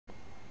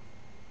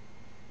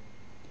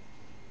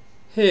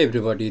Hey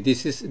everybody,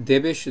 this is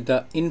Debesh,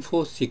 the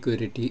info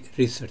security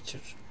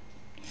researcher.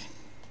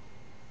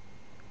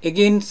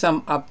 Again,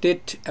 some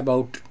update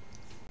about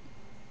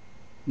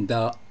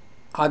the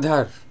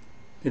Aadhaar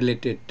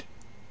related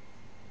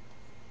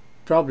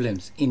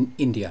problems in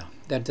India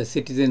that the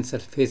citizens are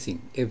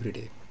facing every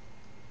day.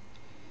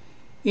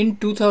 In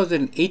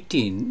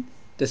 2018,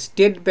 the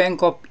State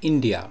Bank of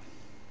India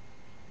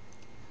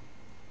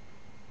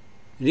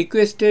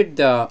requested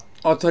the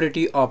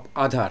authority of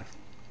Aadhaar,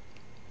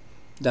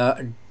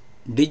 the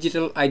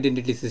Digital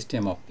Identity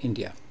System of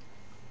India,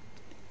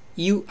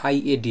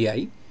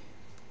 UIADI,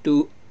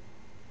 to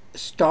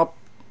stop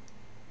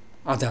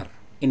Aadhaar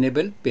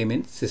Enabled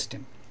Payment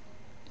System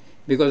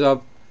because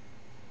of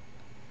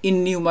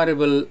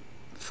innumerable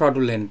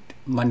fraudulent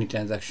money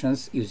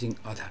transactions using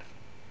Aadhaar.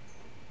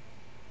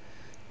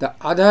 The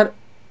Aadhaar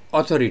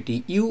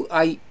Authority,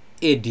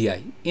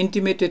 UIADI,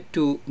 intimated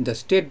to the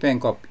State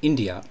Bank of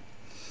India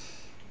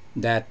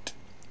that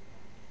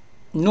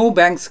no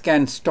banks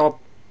can stop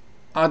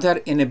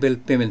Aadhaar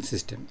Enabled Payment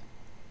System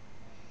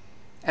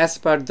as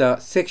per the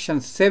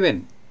Section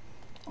 7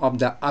 of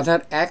the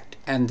Aadhaar Act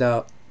and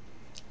the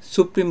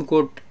Supreme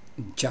Court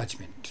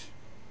judgment.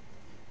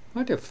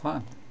 What a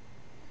fun!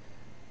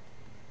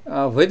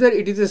 Whether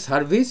it is a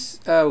service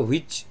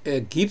which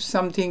gives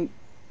something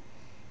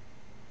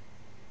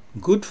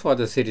good for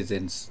the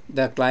citizens,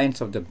 the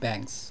clients of the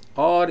banks,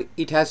 or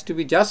it has to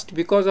be just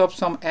because of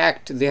some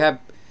act they have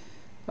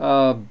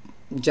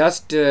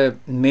just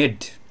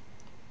made,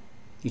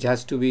 it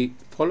has to be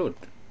followed.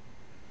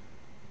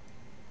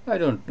 I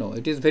don't know.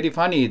 It is very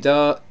funny.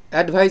 The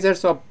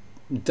advisors of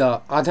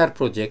the Aadhaar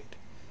project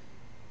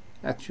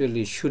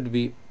actually should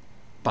be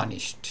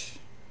punished.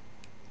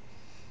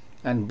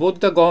 And both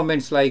the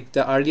governments, like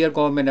the earlier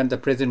government and the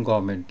present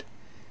government,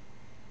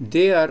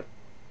 they are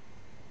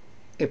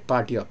a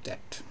party of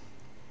that.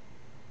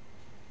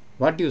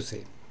 What do you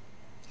say?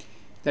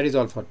 That is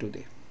all for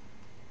today.